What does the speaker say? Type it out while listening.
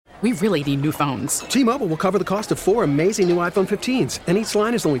We really need new phones. T-Mobile will cover the cost of 4 amazing new iPhone 15s, and each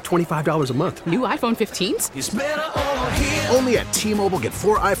line is only $25 a month. New iPhone 15s? It's better over here. Only at T-Mobile, get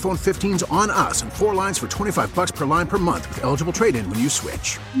 4 iPhone 15s on us and 4 lines for $25 per line per month with eligible trade-in when you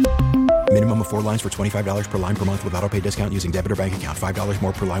switch. Minimum of 4 lines for $25 per line per month with autopay discount using debit or bank account. $5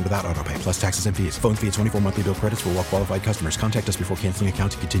 more per line without autopay, plus taxes and fees. Phone fee at 24 monthly bill credits for well-qualified customers. Contact us before canceling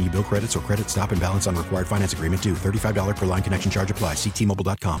account to continue bill credits or credit stop and balance on required finance agreement due. $35 per line connection charge applies. See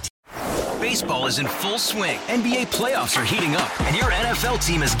T-Mobile.com. Baseball is in full swing. NBA playoffs are heating up, and your NFL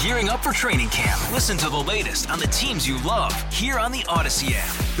team is gearing up for training camp. Listen to the latest on the teams you love here on the Odyssey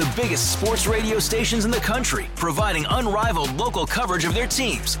app. The biggest sports radio stations in the country, providing unrivaled local coverage of their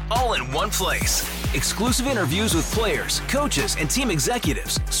teams, all in one place. Exclusive interviews with players, coaches, and team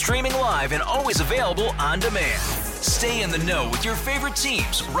executives, streaming live and always available on demand. Stay in the know with your favorite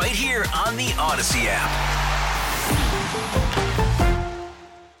teams right here on the Odyssey app.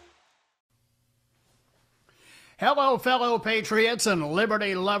 Hello, fellow patriots and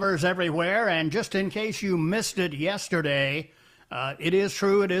liberty lovers everywhere. And just in case you missed it yesterday, it is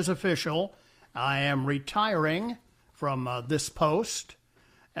true, it is official. I am retiring from this post.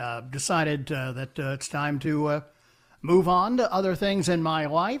 Decided that it's time to move on to other things in my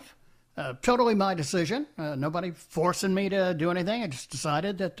life. Totally my decision. Nobody forcing me to do anything. I just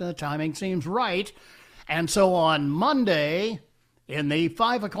decided that timing seems right. And so on Monday, in the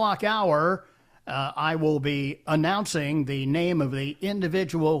 5 o'clock hour, I will be announcing the name of the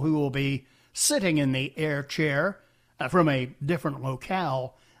individual who will be sitting in the air chair from a different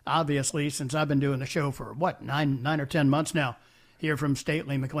locale, obviously, since I've been doing the show for, nine or 10 months now here from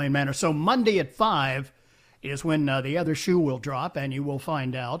Stately McLean Manor. So Monday at 5 is when the other shoe will drop, and you will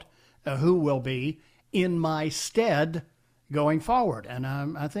find out who will be in my stead going forward. And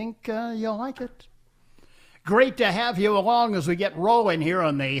I think you'll like it. Great to have you along as we get rolling here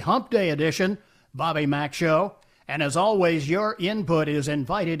on the Hump Day edition Bobby Mack Show. And as always, your input is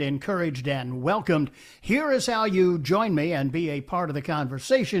invited, encouraged, and welcomed. Here is how you join me and be a part of the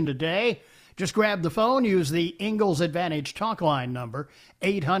conversation today. Just grab the phone, use the Ingalls Advantage talk line number,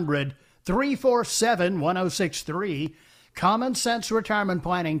 800-347-1063. Common Sense Retirement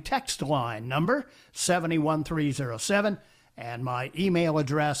Planning text line number, 71307. And my email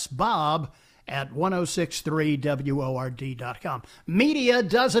address, bob@1063word.com. Media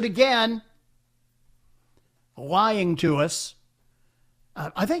does it again. Lying to us.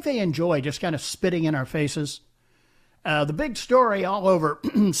 I think they enjoy just kind of spitting in our faces. The big story all over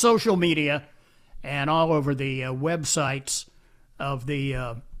social media and all over the websites of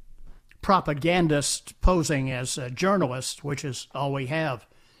the propagandists posing as journalists, which is all we have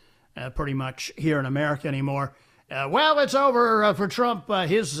pretty much here in America anymore. Well, it's over for Trump.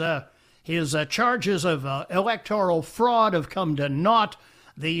 His charges of electoral fraud have come to naught.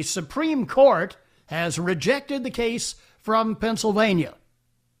 The Supreme Court has rejected the case from Pennsylvania.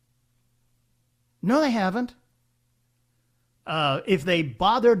 No, they haven't. If they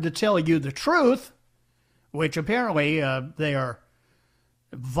bothered to tell you the truth, which apparently they are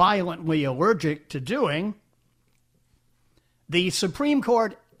violently allergic to doing, the Supreme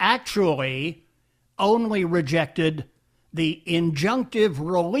Court actually only rejected the injunctive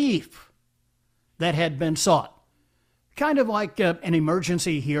relief that had been sought. Kind of like an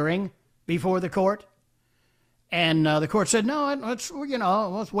emergency hearing before the court. And the court said, no, let's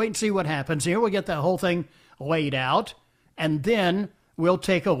wait and see what happens here. We'll get the whole thing laid out, and then we'll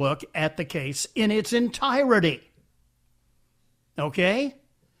take a look at the case in its entirety. Okay?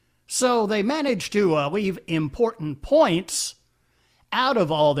 So they managed to leave important points out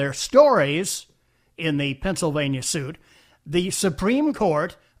of all their stories in the Pennsylvania suit. The Supreme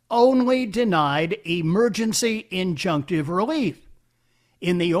Court only denied emergency injunctive relief.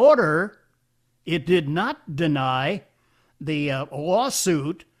 In the order, it did not deny the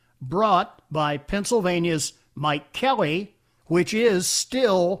lawsuit brought by Pennsylvania's Mike Kelly, which is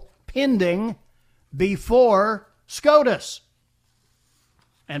still pending before SCOTUS.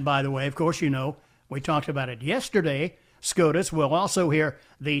 And by the way, of course, we talked about it yesterday. SCOTUS will also hear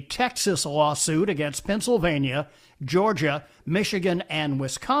the Texas lawsuit against Pennsylvania, Georgia, Michigan, and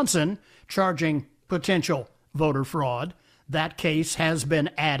Wisconsin, charging potential voter fraud. That case has been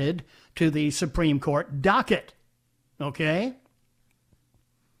added to the Supreme Court docket. Okay?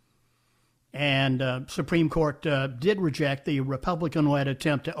 And Supreme Court did reject the Republican-led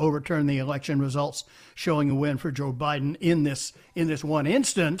attempt to overturn the election results, showing a win for Joe Biden in this one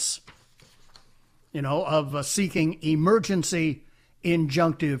instance, of seeking emergency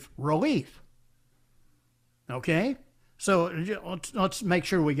injunctive relief. Okay? So let's make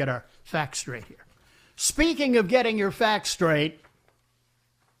sure we get our facts straight here. Speaking of getting your facts straight,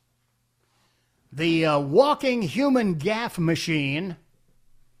 The walking human gaffe machine,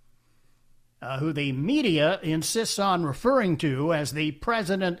 who the media insists on referring to as the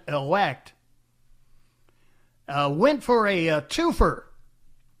president-elect, went for a twofer.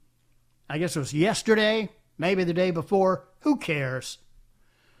 I guess it was yesterday, maybe the day before. Who cares?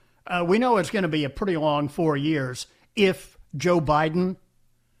 We know it's going to be a pretty long 4 years if Joe Biden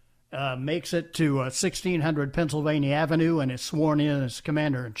makes it to 1600 Pennsylvania Avenue and is sworn in as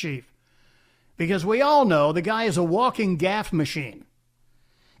commander-in-chief. Because we all know the guy is a walking gaffe machine.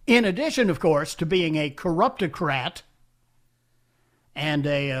 In addition, of course, to being a corruptocrat and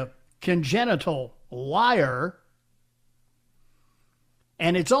a congenital liar.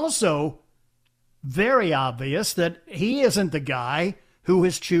 And it's also very obvious that he isn't the guy who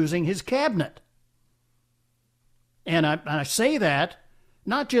is choosing his cabinet. And I say that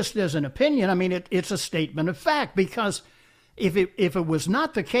not just as an opinion. I mean, it's a statement of fact, because if it was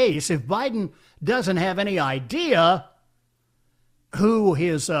not the case, if Biden doesn't have any idea who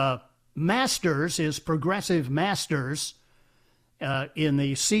his masters, his progressive masters in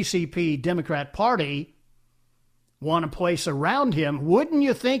the CCP Democrat Party want to place around him, wouldn't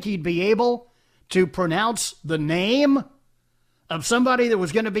you think he'd be able to pronounce the name of somebody that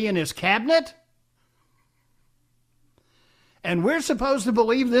was going to be in his cabinet? And we're supposed to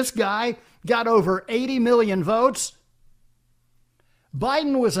believe this guy got over 80 million votes.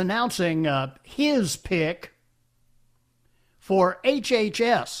 Biden was announcing his pick for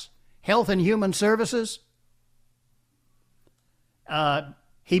HHS, Health and Human Services.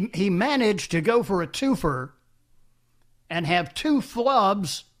 He managed to go for a twofer and have two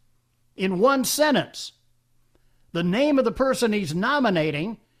flubs in one sentence. The name of the person he's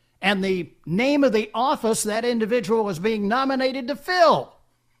nominating and the name of the office that individual is being nominated to fill.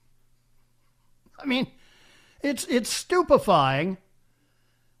 I mean, it's stupefying,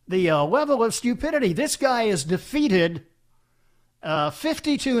 the level of stupidity. This guy is defeated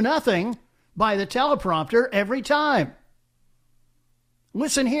 52-0 by the teleprompter every time.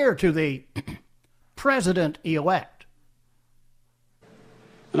 Listen here to the president-elect.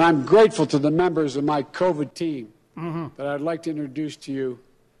 And I'm grateful to the members of my COVID team that I'd like to introduce to you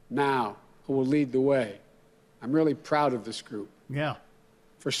now, who will lead the way. I'm really proud of this group. Yeah.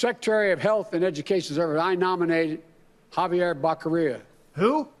 For Secretary of Health and Education Services, I nominated Javier Baccaria.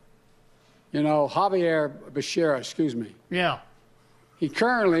 Who? You know, Javier Becerra, excuse me. Yeah. He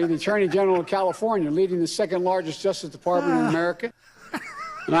currently the Attorney General of California, leading the second largest Justice Department in America.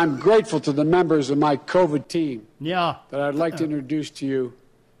 And I'm grateful to the members of my COVID team that I'd like to introduce to you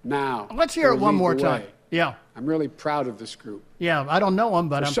now. Let's hear it one more time. Yeah. I'm really proud of this group. Yeah, I don't know him,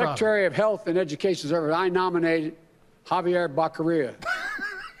 but I'm proud. Secretary of Health and Education Services, I nominated Javier Baccaria.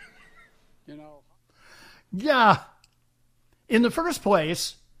 You know. Yeah. In the first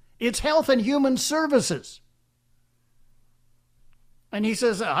place, it's Health and Human Services. And he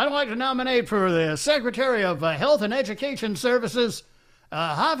says, I'd like to nominate for the Secretary of Health and Education Services,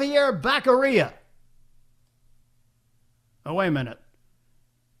 Javier Baccaria. Oh, wait a minute.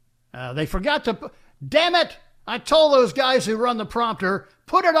 They forgot to... Damn it! I told those guys who run the prompter,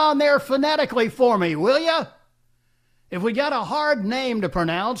 put it on there phonetically for me, will ya? If we got a hard name to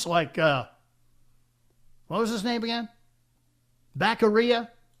pronounce, like, what was his name again?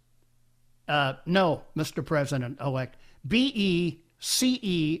 Baccaria? No, Mr. President-elect. Becerra.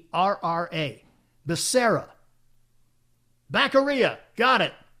 Becerra. Baccaria. Got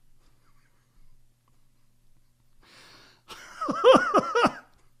it.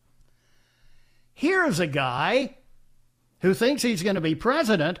 Here's a guy who thinks he's going to be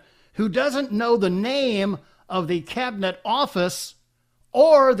president who doesn't know the name of the cabinet office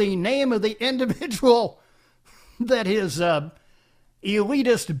or the name of the individual that his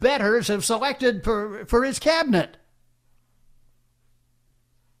elitist betters have selected for his cabinet.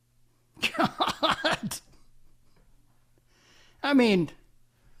 God. I mean,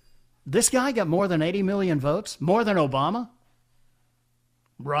 this guy got more than 80 million votes? More than Obama?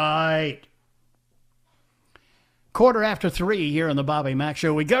 Right. 3:15 here on the Bobby Mack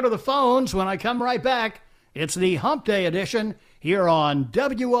Show. We go to the phones. When I come right back, it's the Hump Day edition here on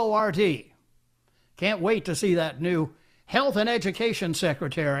WORD. Can't wait to see that new Health and Education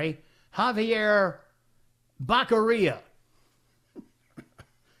Secretary, Javier Baccaria.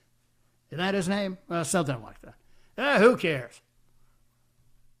 Is that his name? Something like that. Who cares?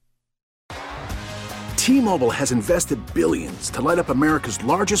 T-Mobile has invested billions to light up America's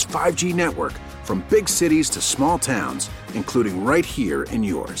largest 5G network, from big cities to small towns, including right here in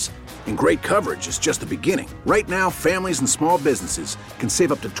yours. And great coverage is just the beginning. Right now, families and small businesses can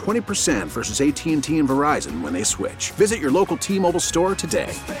save up to 20% versus AT&T and Verizon when they switch. Visit your local T-Mobile store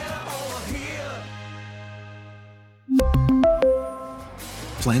today.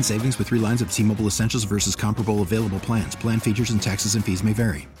 Plan savings with 3 lines of T-Mobile Essentials versus comparable available plans. Plan features and taxes and fees may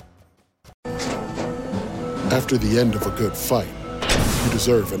vary. After the end of a good fight, you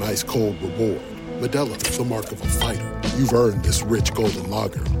deserve an ice-cold reward. Modelo is the mark of a fighter. You've earned this rich golden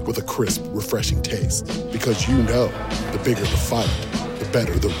lager with a crisp, refreshing taste. Because you know, the bigger the fight, the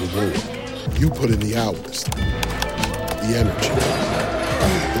better the reward. You put in the hours, the energy,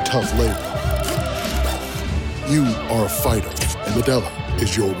 the tough labor. You are a fighter, and Modelo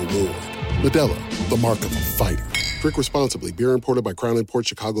is your reward. Modelo, the mark of a fighter. Drink responsibly. Beer imported by Crown Imports,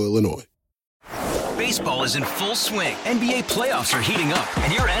 Chicago, Illinois. Baseball is in full swing. NBA playoffs are heating up,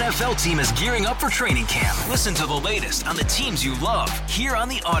 and your NFL team is gearing up for training camp. Listen to the latest on the teams you love here on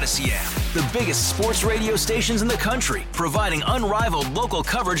the Odyssey app. The biggest sports radio stations in the country, providing unrivaled local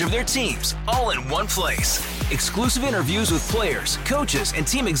coverage of their teams, all in one place. Exclusive interviews with players, coaches, and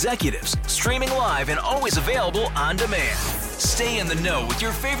team executives, streaming live and always available on demand. Stay in the know with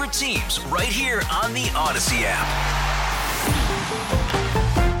your favorite teams right here on the Odyssey app.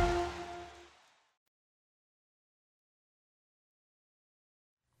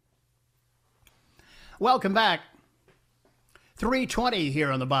 Welcome back. 3:20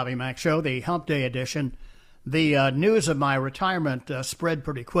 here on the Bobby Mack Show, the Hump Day edition. The news of my retirement spread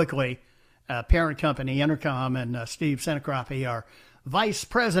pretty quickly. Parent company Intercom and Steve Senecrapi, our vice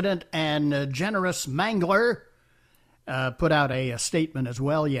president and generous mangler, put out a statement as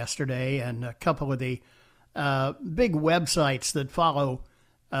well yesterday, and a couple of the big websites that follow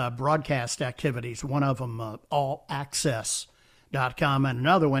broadcast activities. One of them, allaccess.com, and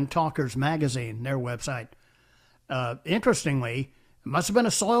another one, Talkers Magazine, their website. Interestingly, it must have been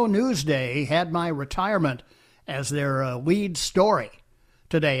a slow news day, had my retirement as their lead story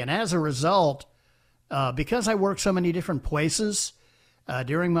today. And as a result, because I worked so many different places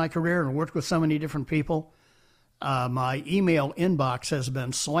during my career and worked with so many different people, my email inbox has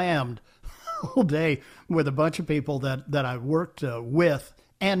been slammed all day with a bunch of people that I worked with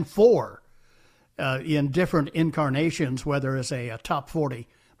and for in different incarnations, whether as a top 40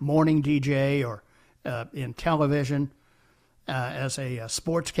 morning DJ or in television, as a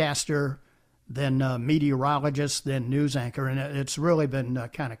sportscaster, then meteorologist, then news anchor. And it's really been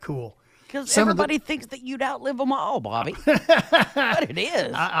kind of cool. Because everybody thinks that you'd outlive them all, Bobby. But it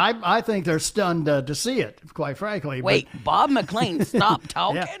is. I think they're stunned to see it, quite frankly. Wait, Bob McLean, stop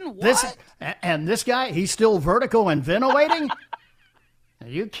talking? Yeah, what? This guy, he's still vertical and ventilating? Are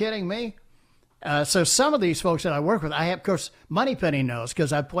you kidding me? So some of these folks that I work with, I have, of course, Moneypenny knows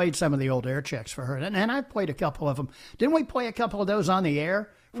because I've played some of the old air checks for her. And I've played a couple of them. Didn't we play a couple of those on the air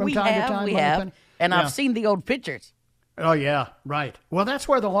from time to time? We have. And I've seen the old pictures. Oh, yeah, right. Well, that's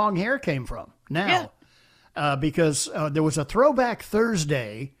where the long hair came from now. Yeah. Because there was a Throwback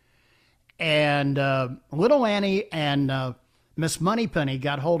Thursday, and Little Annie and Miss Moneypenny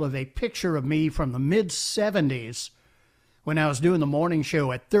got hold of a picture of me from the mid-'70s when I was doing the morning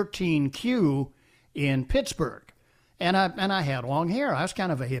show at 13Q in Pittsburgh. And I had long hair. I was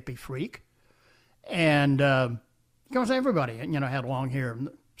kind of a hippie freak. And because everybody, had long hair in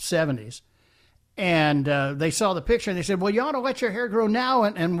the 70s. And they saw the picture, and they said, well, you ought to let your hair grow now,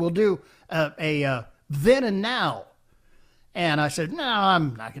 and we'll do a then and now. And I said, no,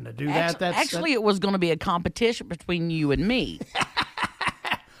 I'm not going to do that. Actually, it was going to be a competition between you and me.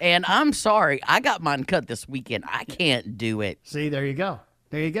 And I'm sorry, I got mine cut this weekend. I can't do it. See, there you go.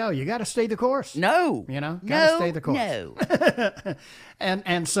 There you go. You got to stay the course. No. Got to stay the course. No.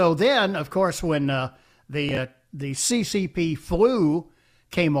 And so then, of course, when the CCP flu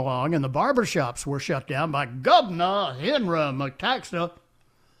came along and the barbershops were shut down by Governor Henry McTaxter,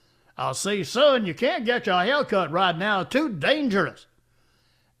 I'll say, son, you can't get your hair cut right now. Too dangerous.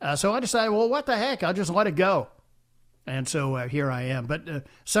 So I decided, well, what the heck? I'll just let it go. And so here I am. But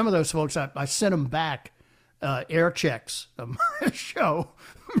some of those folks, I sent them back air checks of my show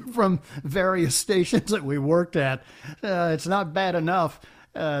from various stations that we worked at. It's not bad enough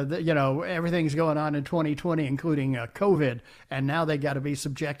that, everything's going on in 2020, including COVID, and now they got to be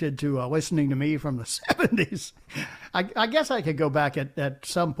subjected to listening to me from the 70s. I guess I could go back at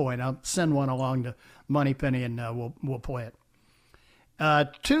some point. I'll send one along to Moneypenny, and we'll play it.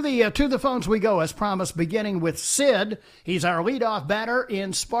 To the phones we go, as promised, beginning with Sid. He's our leadoff batter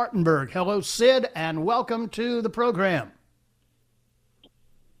in Spartanburg. Hello, Sid, and welcome to the program.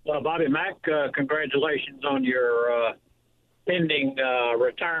 Well, Bobby Mack, congratulations on your pending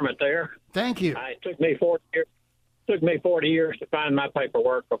retirement there. Thank you. It took me 40 years to find my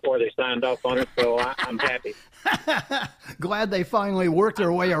paperwork before they signed off on it, so I'm happy. Glad they finally worked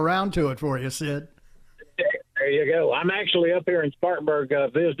their way around to it for you, Sid. There you go. I'm actually up here in Spartanburg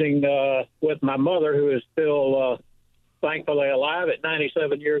visiting with my mother, who is still thankfully alive at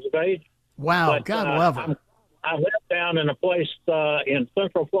 97 years of age. Wow, But, God love him. I live down in a place in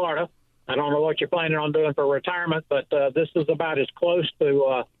Central Florida. I don't know what you're planning on doing for retirement, but this is about as close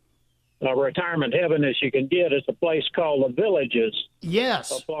to retirement heaven as you can get. It's a place called the Villages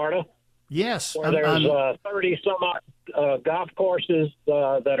of Florida. Yes. Where there's 30-some-odd golf courses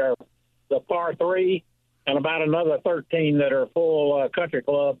that are the par 3 and about another 13 that are full country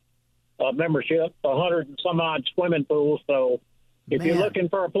club membership, 100 and some odd swimming pools. So if you're looking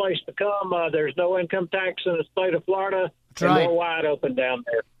for a place to come, there's no income tax in the state of Florida. That's and right. we're wide open down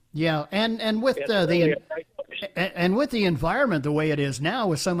there. Yeah, and with with the environment the way it is now,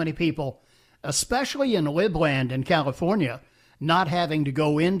 with so many people, especially in Libland in California, not having to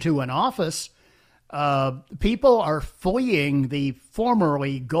go into an office, people are fleeing the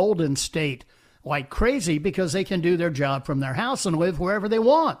formerly Golden State like crazy because they can do their job from their house and live wherever they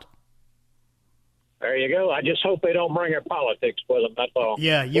want. There you go. I just hope they don't bring their politics with them. That's all.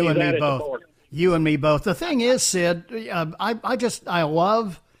 Yeah, you and me both. You and me both. The thing is, Sid, I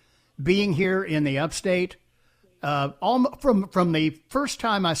love being here in the upstate. From the first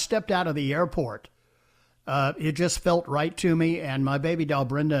time I stepped out of the airport, it just felt right to me, and my baby doll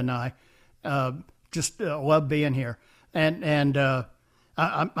Brenda and I just love being here. And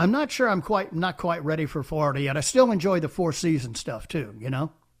I'm not sure I'm not quite ready for Florida yet. I still enjoy the Four Seasons stuff too, you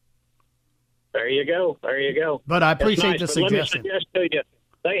know. There you go. There you go. But I appreciate the But suggestion. Let me suggest to you,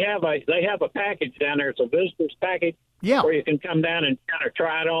 they have a package down there. It's a visitor's package. Yeah. Where you can come down and kind of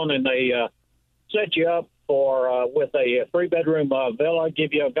try it on, and they set you up for with a 3-bedroom villa,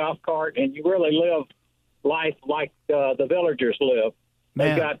 give you a golf cart, and you really live life like the villagers live. Man.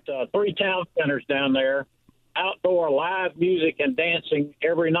 They've got 3 town centers down there, outdoor live music and dancing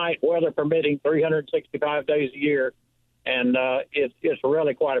every night, weather permitting, 365 days a year. And it's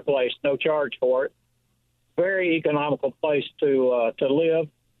really quite a place. No charge for it. Very economical place to live,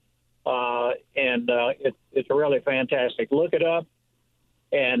 and it's really fantastic. Look it up,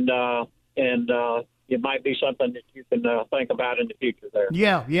 and it might be something that you can think about in the future. There.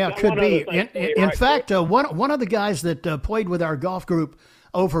 Yeah, Got could one be. other thing for you In right fact, one of the guys that played with our golf group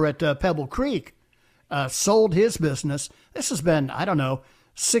over at Pebble Creek sold his business. This has been, I don't know,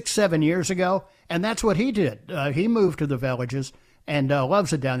 6-7 years ago, and that's what he did. He moved to the Villages and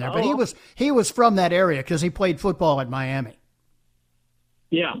loves it down there. But he was from that area because he played football at Miami.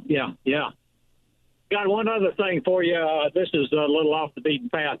 Yeah. Got one other thing for you. This is a little off the beaten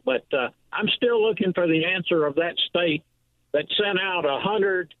path, but I'm still looking for the answer of that state that sent out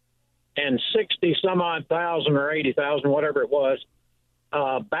 160 some odd thousand or 80,000, whatever it was,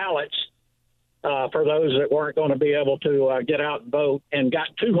 ballots for those that weren't going to be able to get out and vote, and got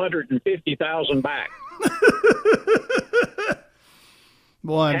 250,000 back.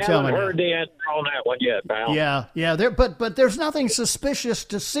 Boy, I'm telling you. Haven't heard the answer on that one yet, pal. Yeah. But there's nothing suspicious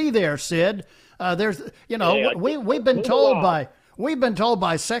to see there, Sid. There's, we've been told by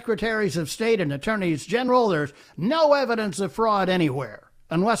secretaries of state and attorneys general there's no evidence of fraud anywhere,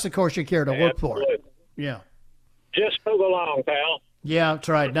 unless of course you care to look for it. Yeah. Just move along, pal. Yeah, that's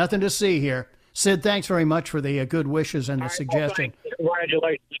right. Nothing to see here. Sid, thanks very much for the good wishes and the suggestion. Well,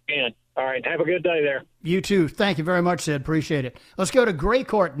 congratulations again. All right, have a good day there. You too. Thank you very much, Sid. Appreciate it. Let's go to Gray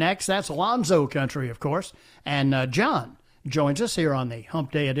Court next. That's Alonzo country, of course. And John joins us here on the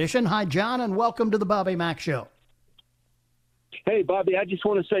Hump Day edition. Hi, John, and welcome to the Bobby Mack Show. Hey, Bobby, I just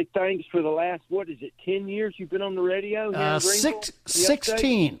want to say thanks for the last, 10 years you've been on the radio?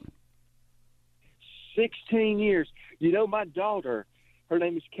 16. 16 years. You know, my daughter, her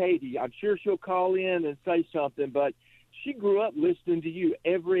name is Katie. I'm sure she'll call in and say something, but she grew up listening to you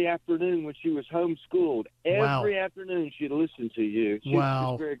every afternoon when she was homeschooled. Every afternoon she'd listen to you. She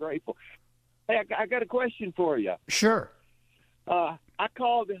was very grateful. Hey, I got a question for you. Sure. I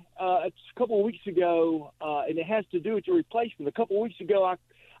called a couple of weeks ago, and it has to do with your replacement. A couple of weeks ago,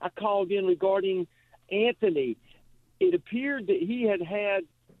 I called in regarding Anthony. It appeared that he had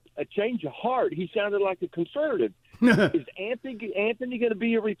a change of heart. He sounded like a conservative. Is Anthony going to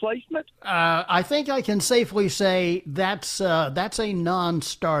be a replacement? I think I can safely say that's a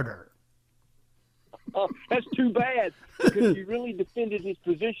non-starter. That's too bad, because he really defended his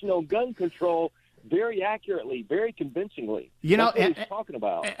position on gun control very accurately, very convincingly. You know, that's what he's talking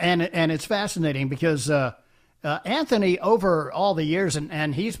about. And it's fascinating because Anthony, over all the years,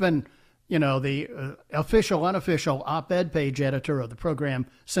 and he's been, the official, unofficial op-ed page editor of the program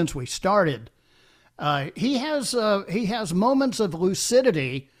since we started. He has moments of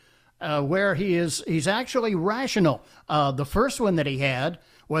lucidity where he's actually rational. The first one that he had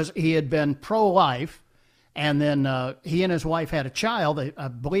was he had been pro-life, and then he and his wife had a child. I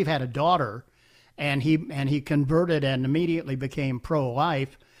believe had a daughter, and he converted and immediately became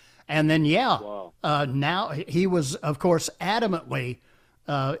pro-life. And then, now he was, of course, adamantly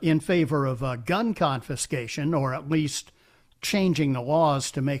in favor of gun confiscation, or at least changing the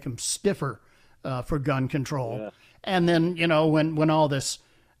laws to make them stiffer for gun control. Yeah. And then, when all this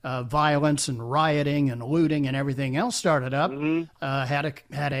violence and rioting and looting and everything else started up,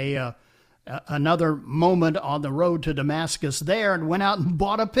 had another moment on the road to Damascus there, and went out and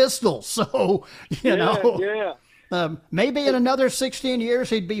bought a pistol. So, maybe in another 16 years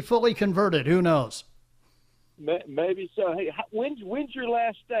he'd be fully converted. Who knows? Maybe so. Hey, when's your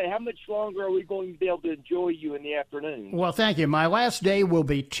last day? How much longer are we going to be able to enjoy you in the afternoon? Well, thank you. My last day will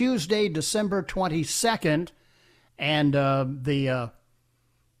be Tuesday, December 22nd, and the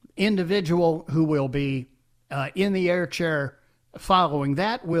individual who will be in the air chair following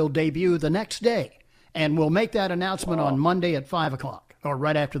that will debut the next day, and we'll make that announcement on Monday at 5 o'clock, or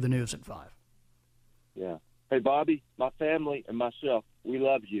right after the news at 5. Yeah. Hey, Bobby, my family and myself, we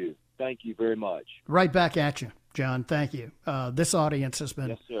love you. Thank you very much. Right back at you, John. Thank you. This audience has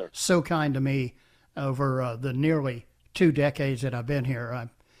been so kind to me over the nearly 2 decades that I've been here.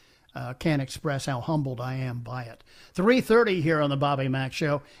 I can't express how humbled I am by it. 3:30 here on the Bobby Mack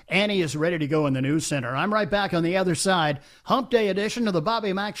Show. Annie is ready to go in the news center. I'm right back on the other side. Hump Day edition of the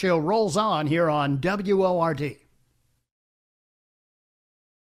Bobby Mack Show rolls on here on WORD.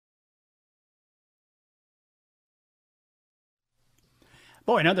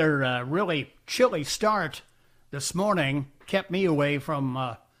 Boy, another really chilly start this morning kept me away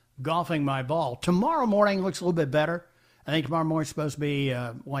from golfing my ball. Tomorrow morning looks a little bit better. I think tomorrow morning's supposed to be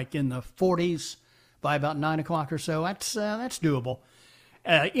like in the 40s by about 9 o'clock or so. That's doable.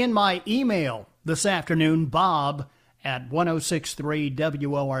 In my email this afternoon, Bob at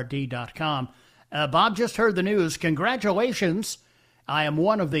 1063WORD.com. Bob just heard the news. Congratulations. I am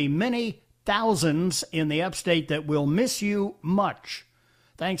one of the many thousands in the upstate that will miss you much.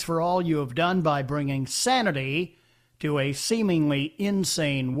 Thanks for all you have done by bringing sanity to a seemingly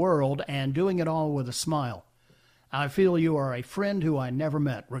insane world and doing it all with a smile. I feel you are a friend who I never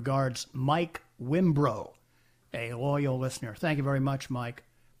met. Regards, Mike Wimbrow, a loyal listener. Thank you very much, Mike.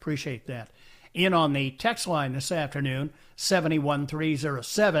 Appreciate that. In on the text line this afternoon,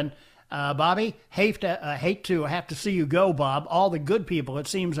 71307. Bobby, hate to have to see you go, Bob. All the good people, it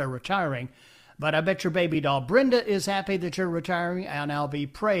seems, are retiring. But I bet your baby doll Brenda is happy that you're retiring, and I'll be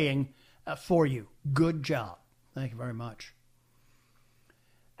praying for you. Good job. Thank you very much.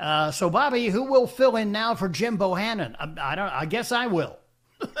 So, Bobby, who will fill in now for Jim Bohannon? I guess I will.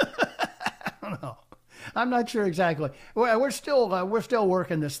 I don't know. I'm not sure exactly. We're still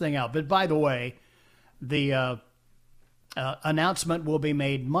working this thing out. But by the way, the announcement will be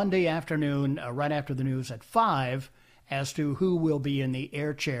made Monday afternoon, right after the news at 5, as to who will be in the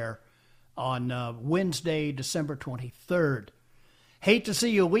air chair on Wednesday, December 23rd. Hate to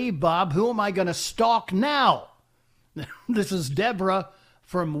see you leave, Bob. Who am I going to stalk now? This is Deborah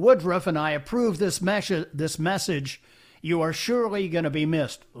from Woodruff, and I approve this message. You are surely going to be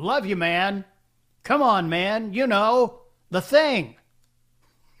missed. Love you, man. Come on, man. You know, the thing.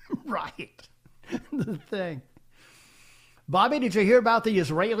 Right. The thing. Bobby, did you hear about the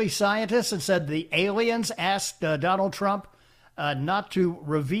Israeli scientists that said the aliens asked Donald Trump not to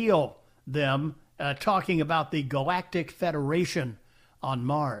reveal them, talking about the Galactic Federation on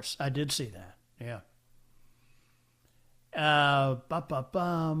Mars? I did see that, yeah.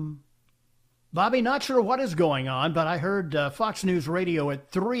 Bobby, not sure what is going on, but I heard Fox News Radio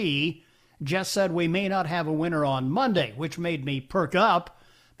at 3 just said we may not have a winner on Monday, which made me perk up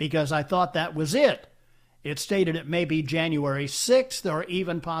because I thought that was it. It stated it may be January 6th or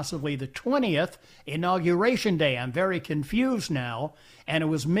even possibly the 20th, Inauguration Day. I'm very confused now, and it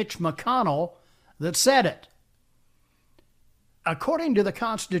was Mitch McConnell that said it. According to the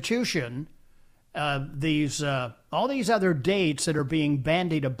Constitution, all these other dates that are being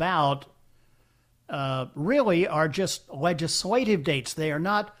bandied about really are just legislative dates. They are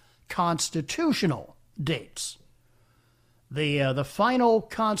not constitutional dates. The final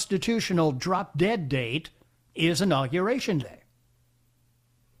constitutional drop-dead date is Inauguration Day.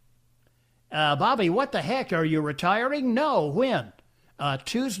 Bobby, what the heck? Are you retiring? No. When?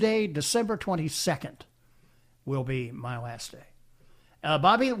 Tuesday, December 22nd will be my last day.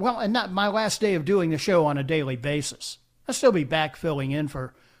 Bobby, well, and not my last day of doing the show on a daily basis. I'll still be back filling in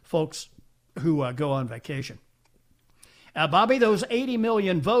for folks who go on vacation. Bobby, those 80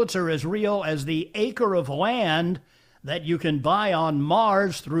 million votes are as real as the acre of land that you can buy on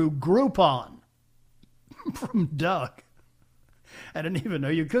Mars through Groupon. From Doug. I didn't even know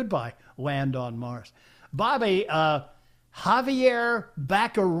you could buy land on Mars. Bobby, Javier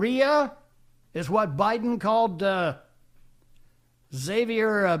Baccaria is what Biden called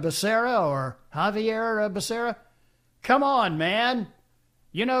Xavier Becerra or Javier Becerra? Come on, man.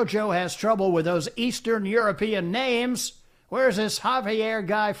 You know Joe has trouble with those Eastern European names. Where's this Javier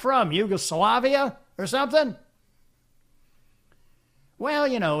guy from? Yugoslavia or something? Well,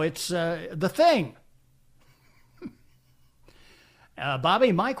 you know, it's the thing.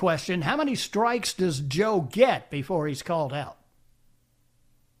 Bobby, my question, how many strikes does Joe get before he's called out?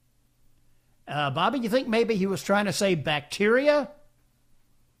 Bobby, you think maybe he was trying to say bacteria?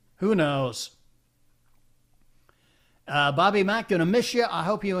 Who knows? Bobby Mack, gonna miss you. I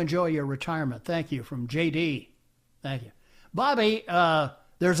hope you enjoy your retirement. Thank you, from JD. Thank you. Bobby,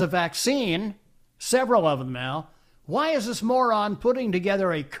 there's a vaccine, several of them now. Why is this moron putting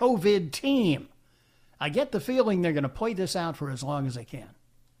together a COVID team? I get the feeling they're going to play this out for as long as they can.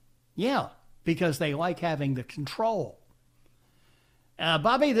 Yeah, because they like having the control.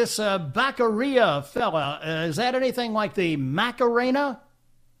 Bobby, this Baccaria fella, is that anything like the Macarena?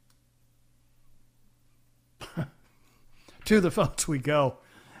 To the phones we go.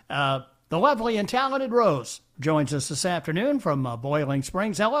 The lovely and talented Rose joins us this afternoon from Boiling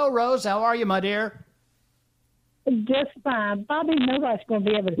Springs. Hello, Rose. How are you, my dear? Just fine. Bobby, nobody's going to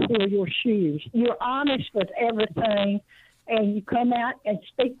be able to fill your shoes. You're honest with everything, and you come out and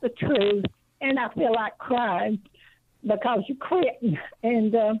speak the truth, and I feel like crying because you quit.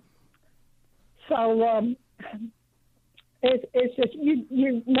 And so it's just,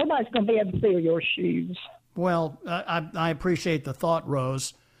 you nobody's going to be able to fill your shoes. Well, I appreciate the thought,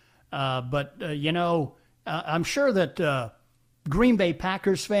 Rose. But you know, I'm sure that Green Bay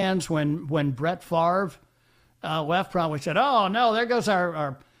Packers fans, when Brett Favre left, probably said, "Oh no, there goes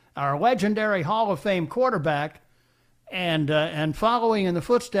our legendary Hall of Fame quarterback," and following in the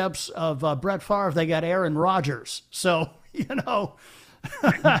footsteps of Brett Favre, they got Aaron Rodgers. So you know,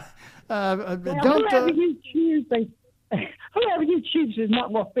 whoever you choose, whoever you choose is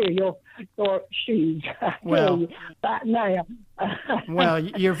not going to fill your shoes. Well, right now. Well,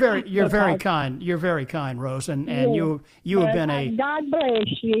 you're very kind. You're very kind, Rose, and you have been a. God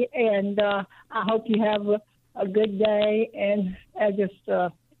bless you, and I hope you have a good day. And it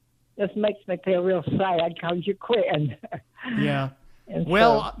just makes me feel real sad because you're quitting. Yeah.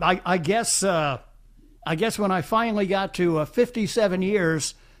 Well, so, I guess when I finally got to 57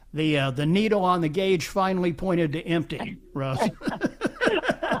 years, the needle on the gauge finally pointed to empty, Rose.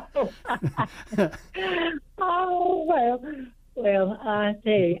 Oh, well, I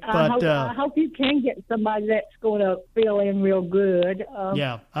tell you, I hope you can get somebody that's going to fill in real good.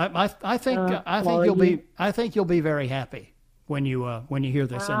 Yeah, I think you'll be very happy when you hear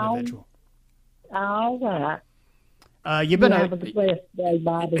this individual. All right. You've been have a blessed day,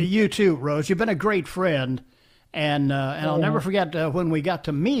 Bobby. You too, Rose. You've been a great friend, and I'll never forget when we got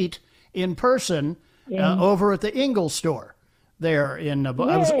to meet in person over at the Ingles store there in.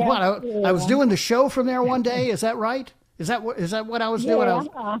 I was doing the show from there one day. Is that right? Is that what I was doing?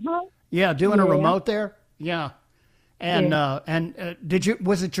 Doing a remote there. Yeah, and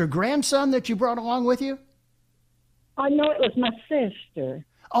was it your grandson that you brought along with you? I know it was my sister.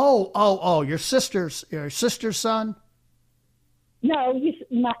 Oh, your sister's son? No, it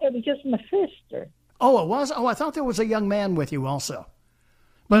was just my sister. Oh, it was? Oh, I thought there was a young man with you also.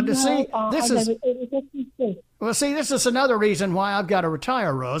 But this is another reason why I've got to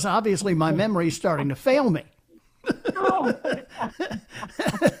retire, Rose. Obviously, my memory's starting to fail me.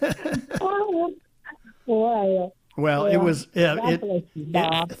 Well, it was.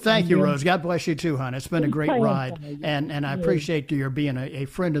 Thank you, Rose. God bless you too, hon. It's been a great ride, and I appreciate your being a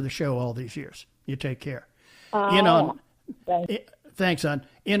friend of the show all these years. You take care. Thanks, hon.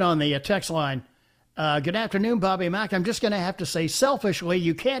 In on the text line. Good afternoon, Bobby Mack. I'm just going to have to say selfishly,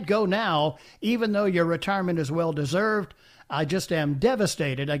 you can't go now, even though your retirement is well-deserved. I just am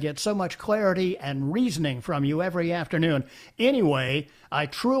devastated. I get so much clarity and reasoning from you every afternoon. Anyway, I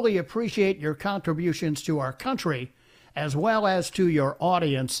truly appreciate your contributions to our country as well as to your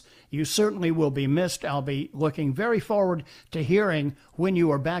audience. You certainly will be missed. I'll be looking very forward to hearing when you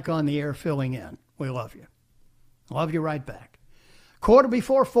are back on the air filling in. We love you. Love you right back.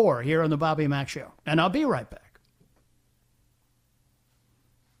 4:45 here on the Bobby Mack Show. And I'll be right back.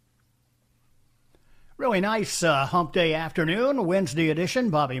 Really nice hump day afternoon, Wednesday edition,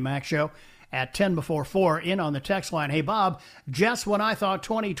 Bobby Mack Show at 4:10 in on the text line. Hey, Bob, just when I thought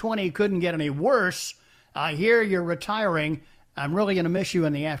 2020 couldn't get any worse, I hear you're retiring. I'm really going to miss you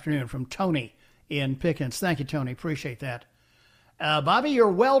in the afternoon, from Tony in Pickens. Thank you, Tony. Appreciate that. Bobby,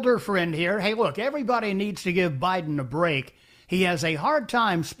 your welder friend here. Hey, look, everybody needs to give Biden a break. He has a hard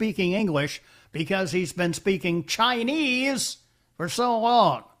time speaking English because he's been speaking Chinese for so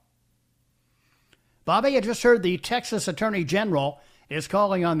long. Bobby, I just heard the Texas Attorney General is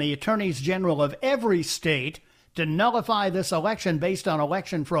calling on the attorneys general of every state to nullify this election based on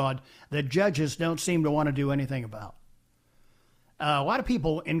election fraud that judges don't seem to want to do anything about. A lot of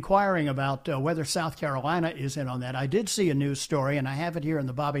people inquiring about whether South Carolina is in on that. I did see a news story, and I have it here in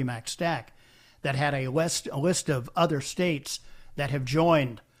the Bobby Mack stack, that had a list of other states that have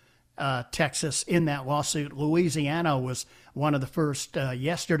joined Texas in that lawsuit. Louisiana was one of the first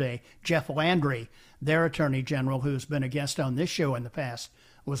yesterday. Jeff Landry, their attorney general, who's been a guest on this show in the past,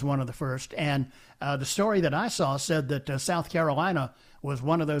 was one of the first. And the story that I saw said that South Carolina was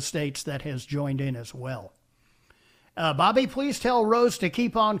one of those states that has joined in as well. Bobby, please tell Rose to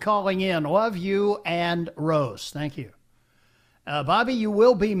keep on calling in. Love you and Rose. Thank you. Bobby, you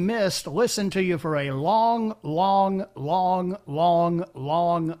will be missed. Listen to you for a long, long, long, long,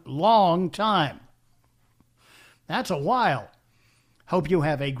 long, long time. That's a while. Hope you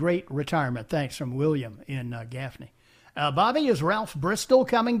have a great retirement. Thanks, from William in Gaffney. Bobby, is Ralph Bristol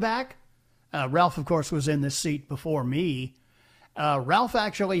coming back? Ralph, of course, was in this seat before me. Ralph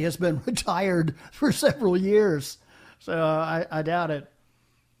actually has been retired for several years, so I doubt it.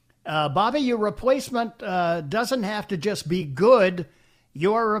 Bobby, your replacement doesn't have to just be good.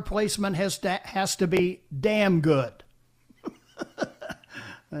 Your replacement has to be damn good.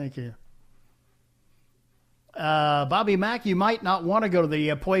 Thank you. Bobby Mack, you might not want to go to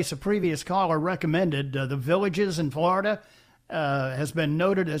the place a previous caller recommended. The Villages in Florida has been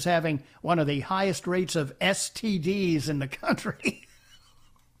noted as having one of the highest rates of STDs in the country.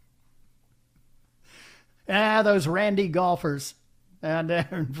 Those randy golfers down there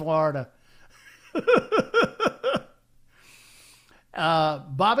in Florida.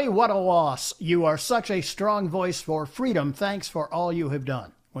 Bobby, what a loss. You are such a strong voice for freedom. Thanks for all you have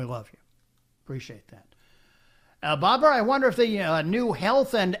done. We love you. Appreciate that. Barbara, I wonder if the new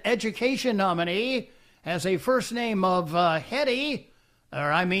health and education nominee has a first name of Headley,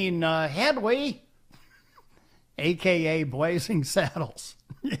 a.k.a. Blazing Saddles.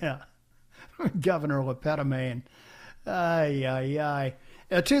 Yeah. Governor LaPetta, Maine.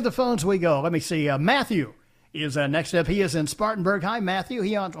 To the phones we go. Let me see. Matthew is next up. He is in Spartanburg. Hi, Matthew.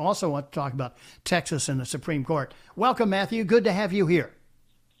 He also wants to talk about Texas and the Supreme Court. Welcome, Matthew. Good to have you here.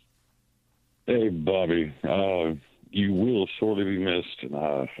 Hey, Bobby. You will sorely be missed.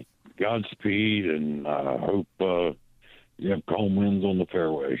 Godspeed, and I hope you have calm winds on the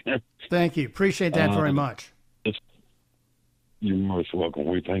fairway. Thank you. Appreciate that very much. You're most welcome.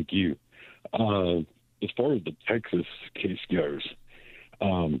 We thank you. As far as the Texas case goes,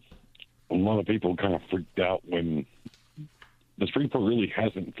 a lot of people kind of freaked out when the Supreme Court really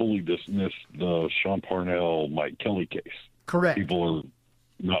hasn't fully dismissed the Sean Parnell, Mike Kelly case. Correct. People are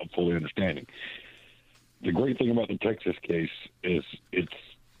not fully understanding. The great thing about the Texas case is it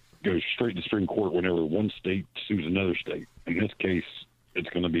goes straight to the Supreme Court whenever one state sues another state. In this case, it's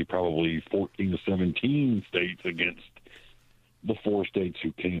going to be probably 14 to 17 states against the 4 states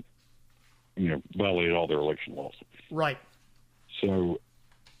who can't, violate all their election laws. Right. So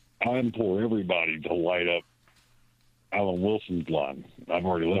I implore everybody to light up Alan Wilson's line. I've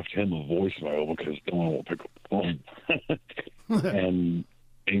already left him a voicemail because no one will pick up the phone. And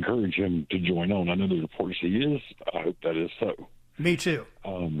encourage him to join on. I know the reports he is. I hope that is so. Me too.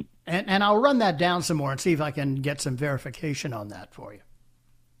 And I'll run that down some more and see if I can get some verification on that for you.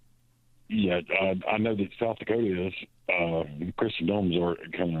 Yeah, I know that South Dakota is. Kristen Domes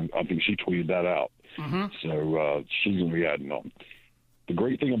I think she tweeted that out. Mm-hmm. So she's going to be adding on. The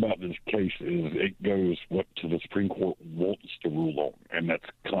great thing about this case is it goes what to the Supreme Court wants to rule on, and that's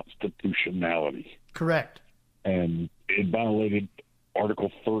constitutionality. Correct. And it violated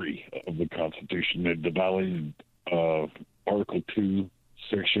Article 3 of the Constitution. It violated Article 2,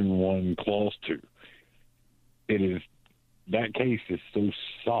 Section 1, Clause 2. That case is so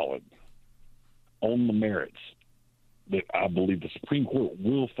solid on the merits that I believe the Supreme Court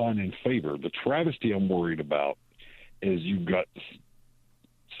will find in favor. The travesty I'm worried about is you've got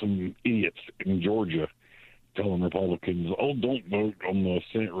some idiots in Georgia telling Republicans, don't vote on the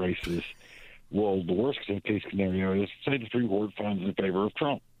Senate races. Well, the worst case scenario is, say the Supreme Court finds in favor of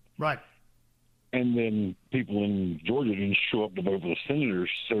Trump. Right. And then people in Georgia didn't show up to vote for the senators.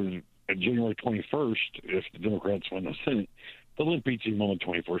 So at January 21st, if the Democrats win the Senate, they'll impeach him on the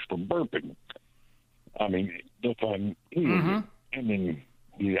 21st for burping. I mean, they'll find him. And then,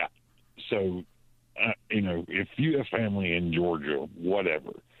 yeah. So, if you have family in Georgia,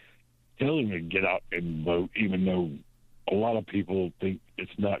 whatever, tell them to get out and vote, even though a lot of people think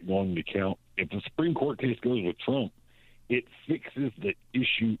it's not going to count. If the Supreme Court case goes with Trump, it fixes the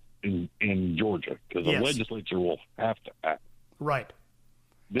issue in Georgia because the legislature will have to act. Right.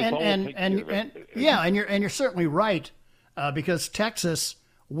 you're certainly right, because Texas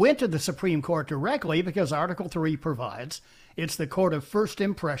went to the Supreme Court directly because Article 3 provides it's the court of first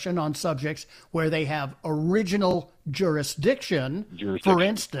impression on subjects where they have original jurisdiction. For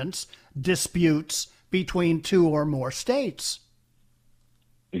instance, disputes between two or more states.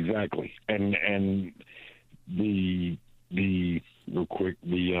 Exactly. And the real quick,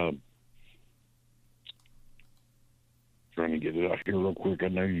 trying to get it out here real quick. I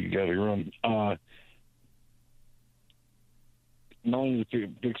know you got to run. Not only to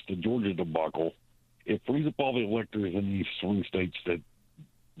fix the Georgia debacle, it frees up all the electors in these swing states that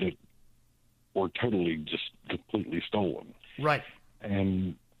were totally just completely stolen. Right.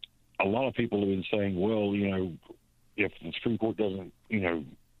 And a lot of people have been saying, well, if the Supreme Court doesn't,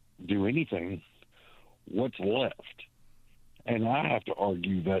 do anything, what's left? And I have to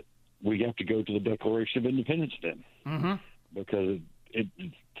argue that we have to go to the Declaration of Independence then, because it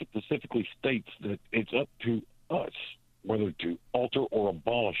specifically states that it's up to us whether to alter or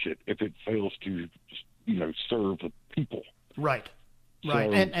abolish it if it fails to, serve the people. Right. So,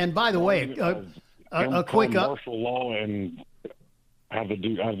 right. And by the way, a quick martial law and have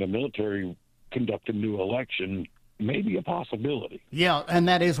the military conduct a new election may be a possibility. Yeah, and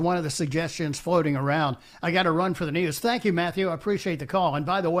that is one of the suggestions floating around. I got to run for the news. Thank you, Matthew. I appreciate the call. And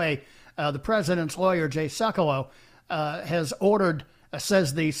by the way, the president's lawyer, Jay Sekulow,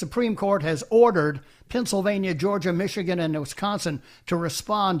 says the Supreme Court has ordered Pennsylvania, Georgia, Michigan, and Wisconsin to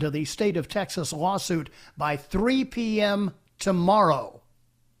respond to the state of Texas lawsuit by 3 p.m. tomorrow.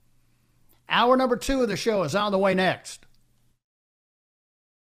 Hour number 2 of the show is on the way next.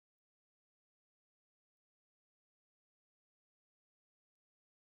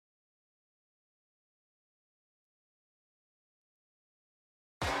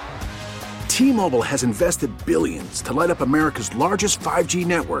 T-Mobile has invested billions to light up America's largest 5G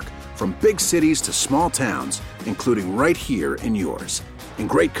network, from big cities to small towns, including right here in yours. And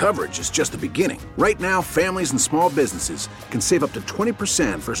great coverage is just the beginning. Right now, families and small businesses can save up to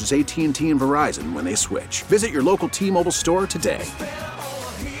 20% versus AT&T and Verizon when they switch. Visit your local T-Mobile store today.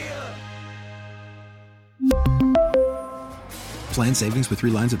 Plan savings with 3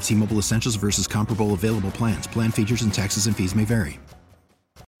 lines of T-Mobile Essentials versus comparable available plans. Plan features and taxes and fees may vary.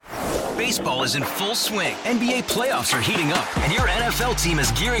 Baseball is in full swing. NBA playoffs are heating up, and your NFL team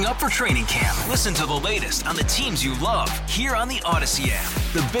is gearing up for training camp. Listen to the latest on the teams you love here on the Odyssey app.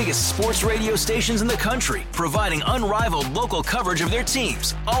 The biggest sports radio stations in the country, providing unrivaled local coverage of their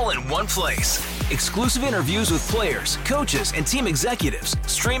teams, all in one place. Exclusive interviews with players, coaches, and team executives,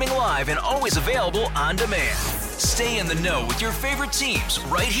 streaming live and always available on demand. Stay in the know with your favorite teams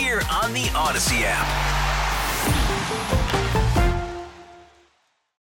right here on the Odyssey app.